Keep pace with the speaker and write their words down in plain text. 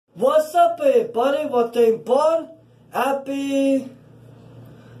What's up, everybody? What they born? Happy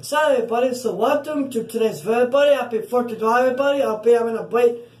Saturday, everybody. So welcome to today's video, everybody. Happy 4th of July, everybody. I hope you're having a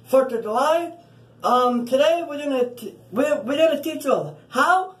great 4th of July. Today we're gonna teach you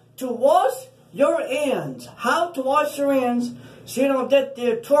how to wash your hands. How to wash your hands so you don't get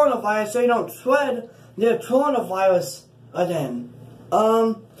the coronavirus, so you don't spread the coronavirus again.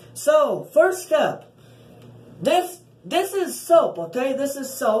 So first step. This is soap, okay? This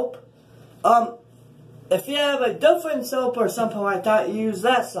is soap. If you have a different soap or something like that, you use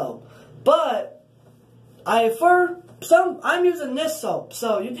that soap. But I'm using this soap,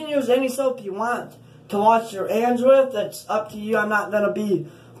 so you can use any soap you want to wash your hands with. That's up to you. I'm not gonna be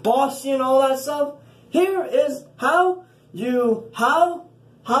bossy and all that stuff. Here is how you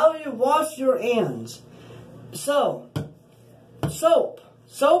wash your hands. So, soap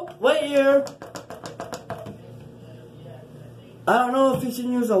right here. I don't know if you should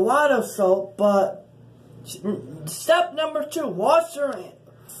use a lot of soap, but step number 2, wash your hands.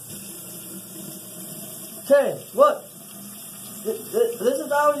 Okay, look. This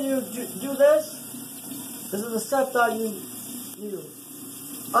is how you do this. This is the step that you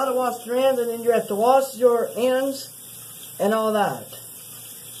how to wash your hands, and then you have to wash your hands and all that.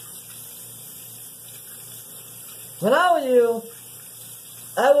 When I was you,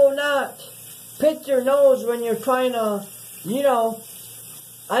 I will not pick your nose when you're trying to, you know,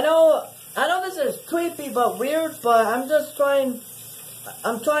 I know this is creepy but weird, but I'm trying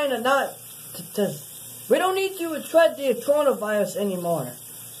to not, we don't need to tread the coronavirus anymore.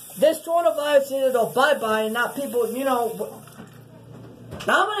 This coronavirus needs to go bye-bye and not people, you know.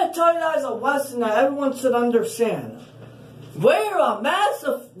 Now I'm going to tell you guys a lesson that everyone should understand. Wear a mask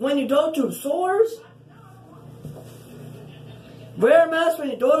when you go to stores. Wear a mask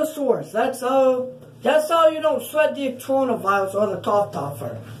when you go to stores. That's how you don't spread the coronavirus or the cough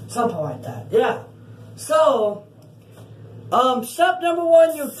or something like that. Yeah. So, step number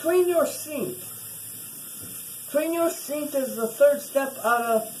 1, you clean your sink. Clean your sink is the 3rd step out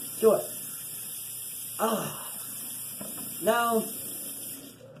of it. Now,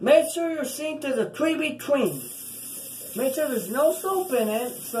 make sure your sink is a creamy clean. Make sure there's no soap in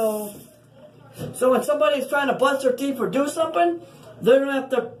it, so when somebody's trying to brush their teeth or do something, they don't have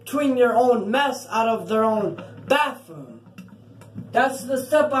to clean their own mess out of their own bathroom. That's the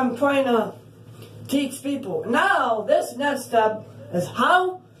step I'm trying to teach people. Now, this next step is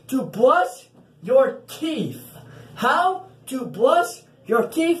how to brush your teeth. How to brush your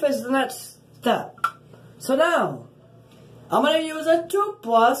teeth is the next step. So now, I'm going to use a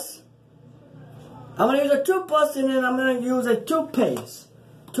toothbrush. I'm going to use a toothbrush, and then I'm going to use a toothpaste.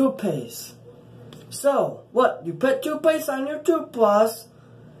 So, what? You put toothpaste on your toothbrush,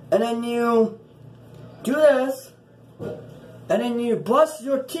 and then you do this, and then you brush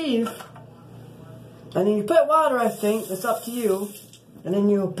your teeth, and then you put water, I think, it's up to you, and then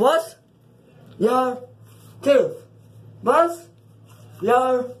you brush your teeth. Brush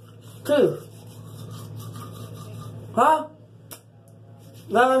your teeth. Huh?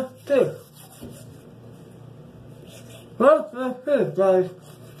 Your teeth. Brush your teeth, guys.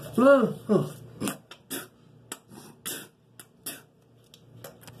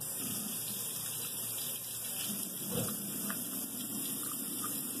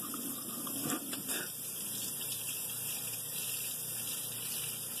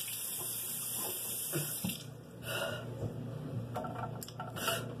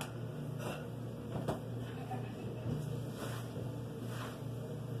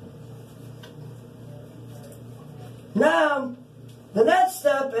 Now, the next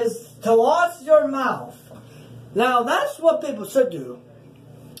step is to wash your mouth. Now, that's what people should do.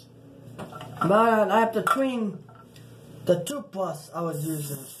 But I have to clean the toothbrush I was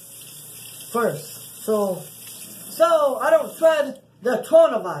using first. So I don't spread the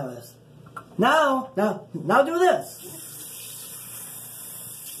coronavirus. Now do this.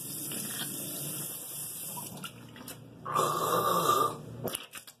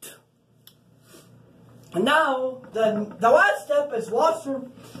 And now, the last step is wash your,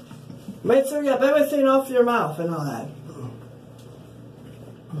 make sure you have everything off your mouth and all that.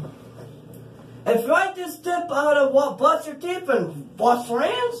 If you like this tip how to brush your teeth and wash your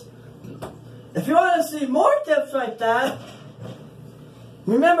hands, if you want to see more tips like that,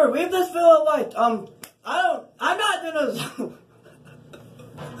 remember, leave this video a like. I'm not gonna,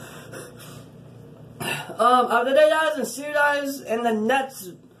 of the day, guys, and see you guys in the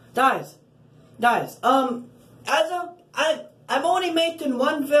next, guys, I'm only making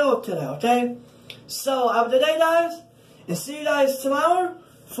one video today, okay? So, of the day, guys, and see you guys tomorrow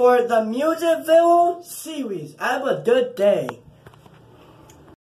for the music video series. Have a good day.